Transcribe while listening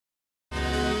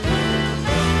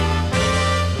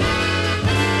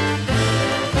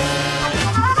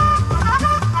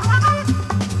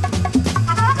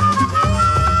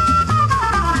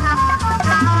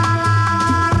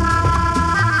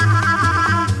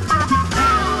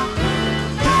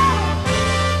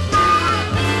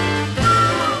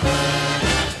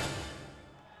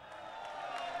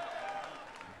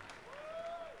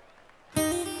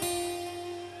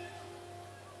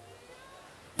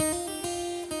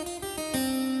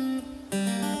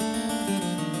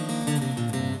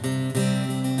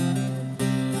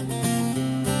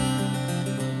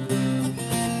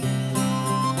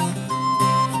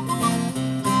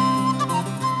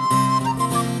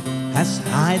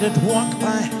sided walk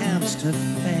by Hampstead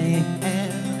Fair,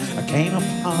 I came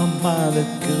upon Mother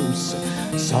Goose,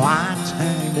 so I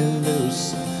turned her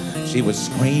loose. She was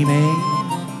screaming,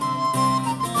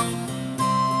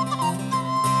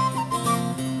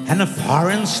 and a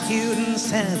foreign student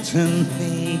said to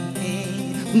me,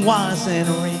 was it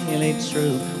really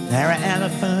true? There are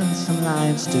elephants and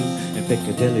lions too in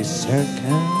Piccadilly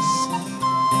Circus.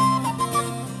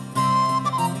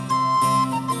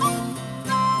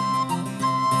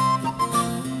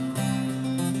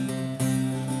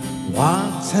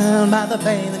 Walked down by the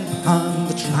bathing pond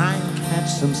to try and catch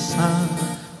some sun.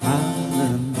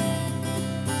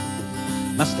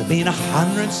 Must have been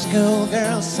 100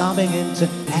 schoolgirls sobbing into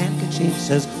handkerchiefs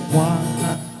as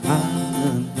one.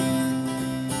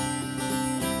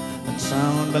 And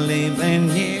someone believed they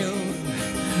knew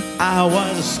I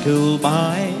was a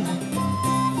schoolboy.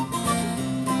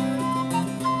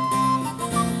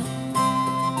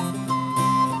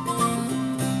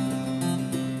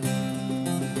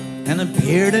 And a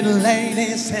bearded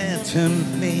lady said to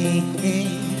me,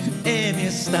 if you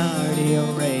start your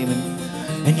raving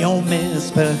and you're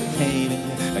misbehaving,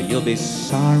 you'll be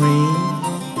sorry.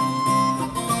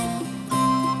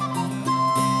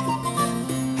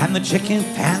 And the chicken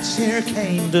fancier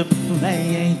came to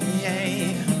play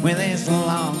with his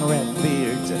long red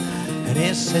beard and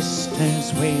his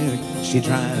sister's weird. She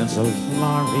drives a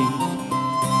lorry.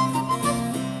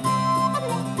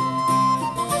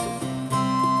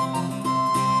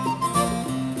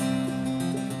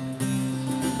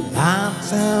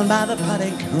 Down by the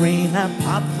putting green, I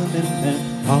popped them in their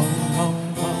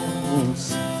holes.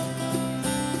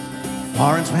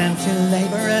 Foreigners went to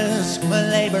laborers were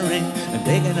laboring and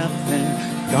digging up their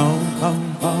gold.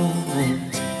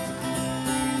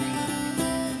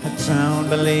 The town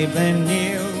believed they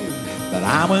knew, but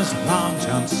I was Long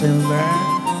John Silver.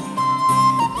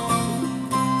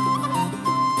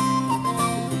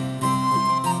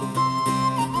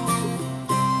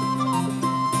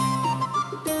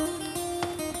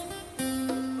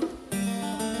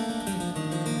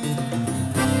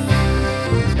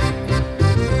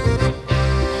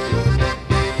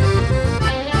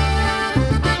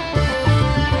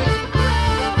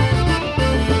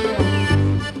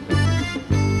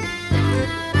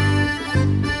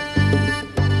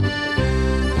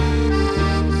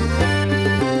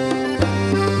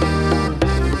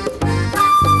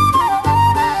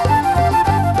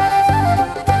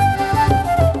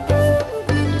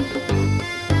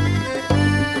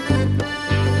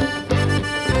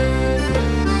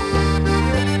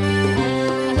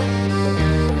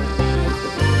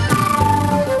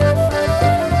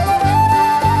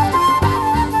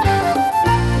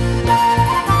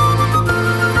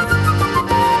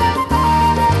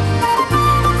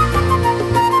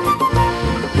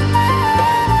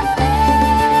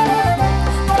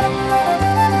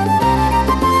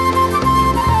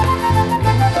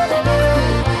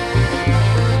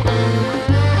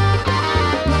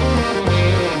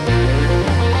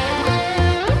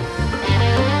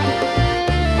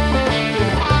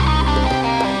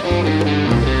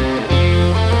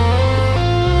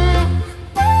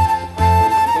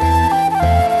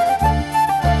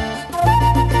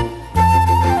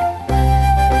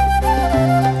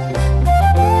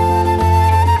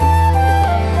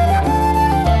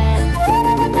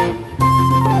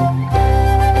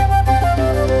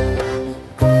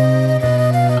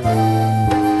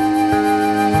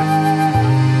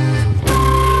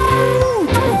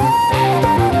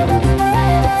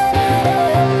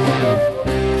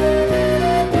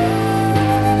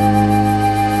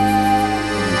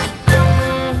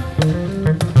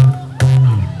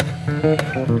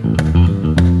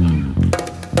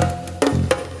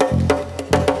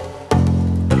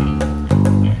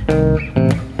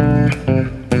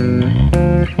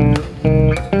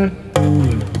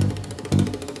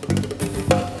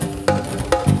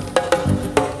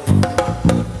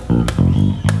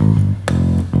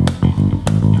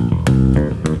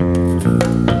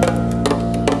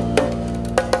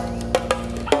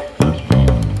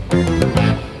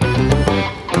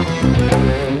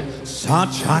 Saw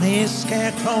Johnny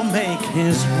Scarecrow make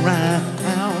his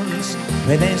rounds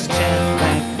with his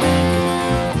jetpack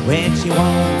bag, which he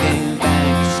won't give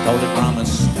back. Stole it from a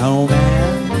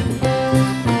snowman.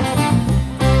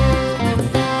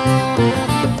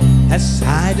 As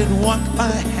I did walk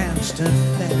by Hampstead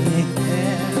Fair,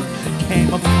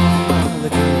 came upon the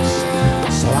Goose,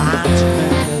 so I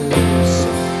turned her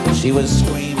loose. She was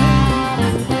screaming.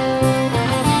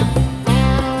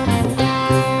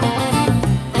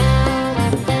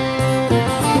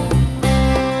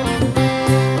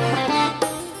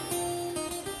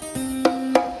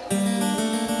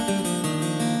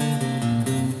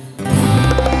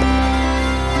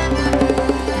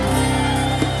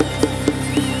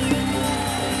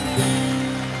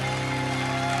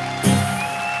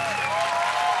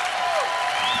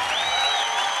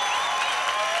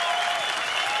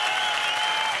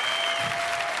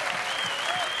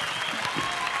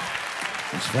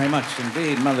 Thanks very much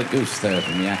indeed. Mother Goose there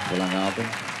from the Aqualung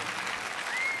album.